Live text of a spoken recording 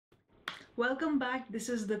Welcome back. This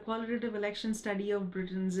is the qualitative election study of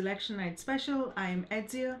Britain's election night special. I am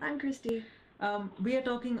Edzia. I'm Christy. We are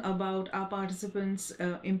talking about our participants'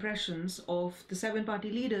 impressions of the seven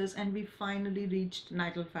party leaders, and we finally reached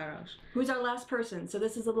Nigel Farage. Who's our last person? So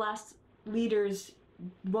this is the last leaders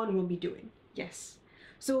one we'll be doing. Yes.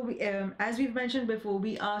 So, as we've mentioned before,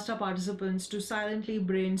 we asked our participants to silently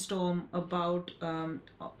brainstorm about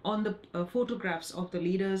on the photographs of the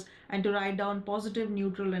leaders and to write down positive,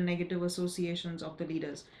 neutral, and negative associations of the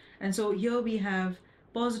leaders. And so here we have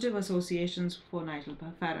positive associations for Nigel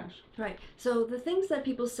Farage. Right. So the things that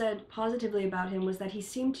people said positively about him was that he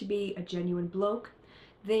seemed to be a genuine bloke.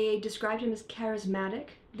 They described him as charismatic.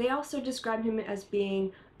 They also described him as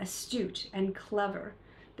being astute and clever.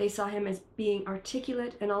 They saw him as being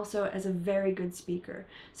articulate and also as a very good speaker.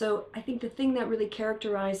 So I think the thing that really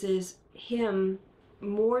characterizes him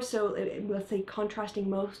more so, let's say contrasting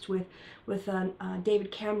most with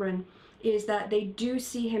David Cameron, is that they do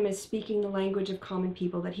see him as speaking the language of common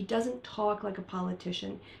people, that he doesn't talk like a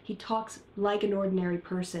politician. He talks like an ordinary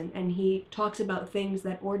person, and he talks about things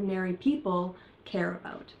that ordinary people care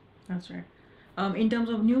about. That's right. In terms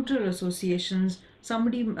of neutral associations,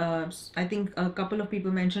 somebody, I think a couple of people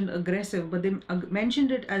mentioned aggressive, but they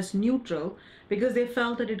mentioned it as neutral because they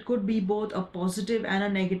felt that it could be both a positive and a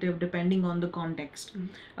negative depending on the context.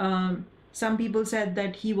 Some people said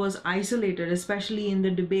that he was isolated, especially in the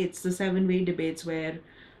debates, the seven-way debates where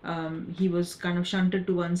he was kind of shunted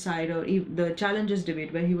to one side, or the challenges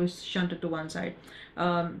debate where he was shunted to one side.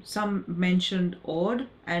 Some mentioned odd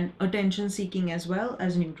and attention-seeking as well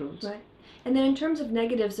as neutrals. Right. And then in terms of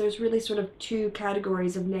negatives, there's really sort of two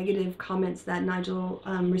categories of negative comments that Nigel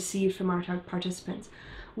received from our participants.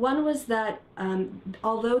 One was that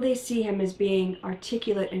although they see him as being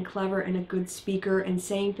articulate and clever and a good speaker and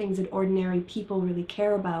saying things that ordinary people really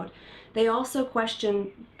care about, they also question,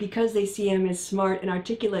 because they see him as smart and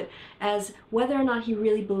articulate, as whether or not he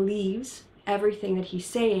really believes everything that he's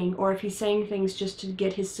saying, or if he's saying things just to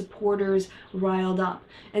get his supporters riled up.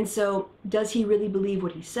 And so does he really believe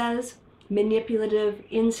what he says? Manipulative,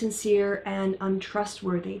 insincere, and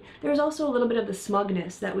untrustworthy. There's also a little bit of the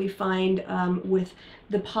smugness that we find with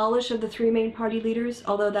the polish of the three main party leaders,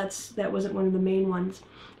 although that wasn't one of the main ones.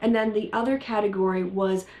 And then the other category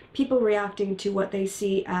was people reacting to what they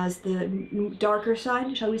see as the darker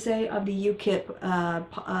side, shall we say, of the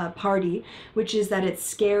UKIP party, which is that it's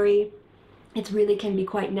scary, it really can be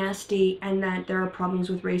quite nasty, and that there are problems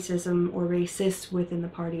with racism or racists within the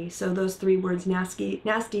party. So those three words,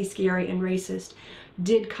 nasty, scary, and racist,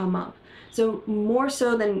 did come up. So more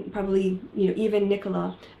so than probably even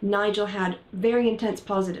Nicola, Nigel had very intense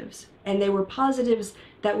positives, and they were positives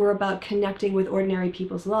that were about connecting with ordinary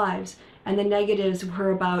people's lives, and the negatives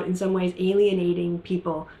were about, in some ways, alienating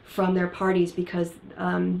people from their parties because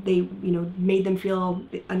they made them feel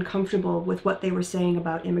uncomfortable with what they were saying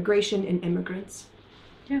about immigration and immigrants.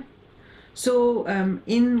 Yeah. So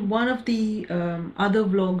in one of the other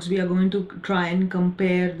vlogs, we are going to try and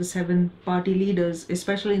compare the seven party leaders,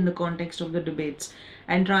 especially in the context of the debates,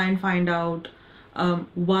 and try and find out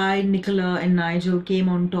why Nicola and Nigel came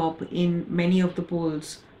on top in many of the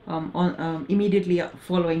polls immediately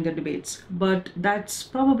following the debates. But that's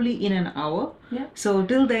probably in an hour. Yeah. So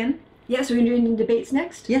till then. Yeah, so we're doing debates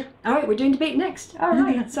next? Yeah. All right, we're doing debate next. All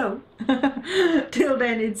right, so. Till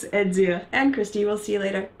then, it's Edzia. And Christy, we'll see you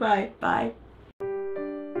later. Bye. Bye.